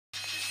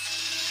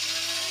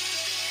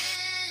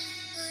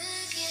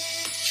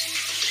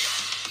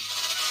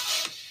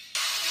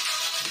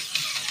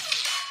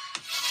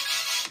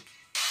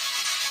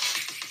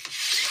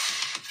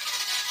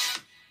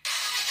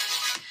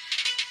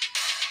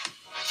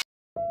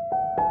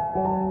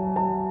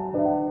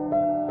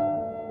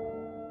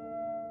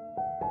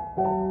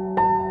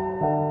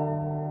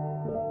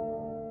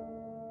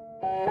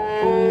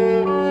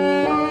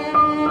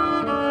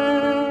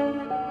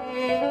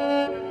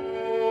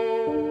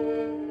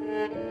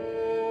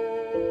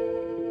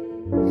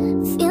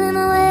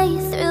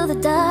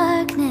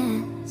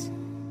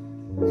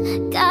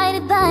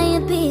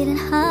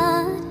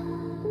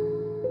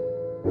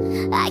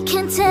I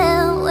can't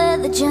tell where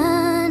the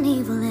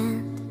journey will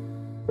end,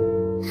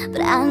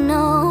 but I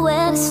know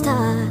where to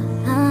start.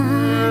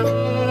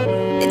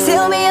 They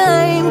tell me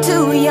I'm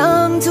too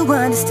young to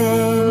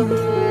understand.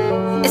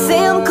 They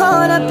say I'm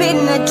caught up in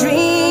a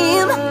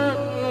dream.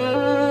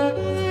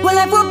 Well,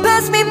 life will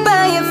pass me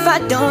by if I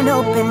don't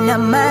open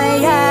up my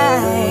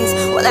eyes.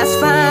 Well, that's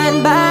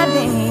fine by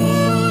me.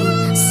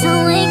 So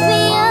wake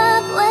me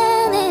up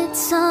when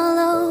it's all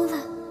over,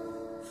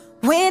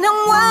 when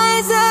I'm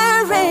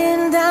wiser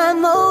and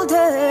I'm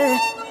older.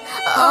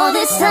 All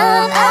this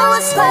time I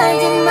was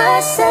finding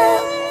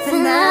myself,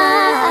 and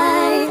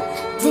I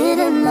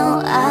didn't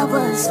know I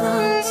was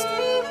lost.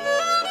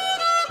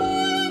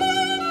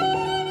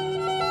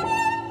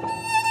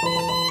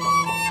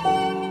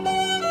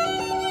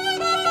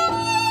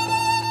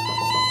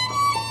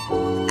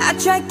 I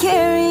tried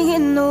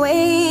carrying the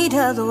weight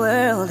of the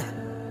world,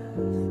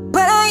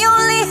 but I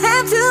only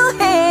have two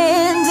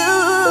hands.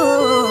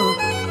 Ooh.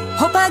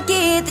 Hope I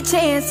get the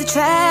chance to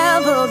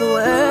travel the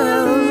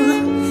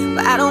world,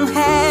 but I don't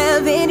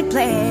have any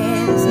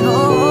plans, no.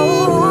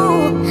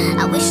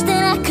 I wish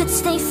that I could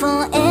stay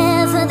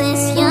forever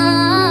this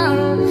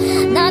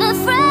young, not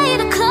afraid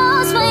to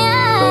close my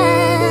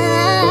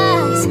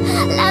eyes.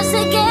 Life's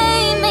a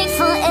game made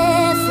for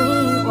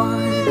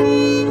everyone,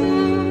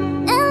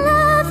 and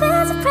love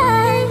is a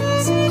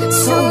prize.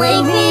 So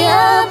wake me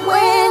up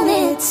when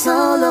it's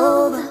all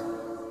over,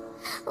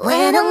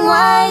 when I'm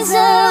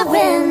wiser,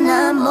 when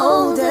I'm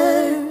older.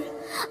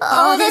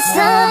 All this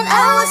time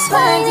I was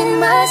finding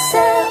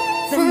myself,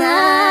 and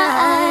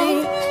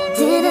I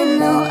didn't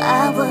know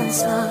I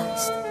was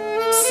lost.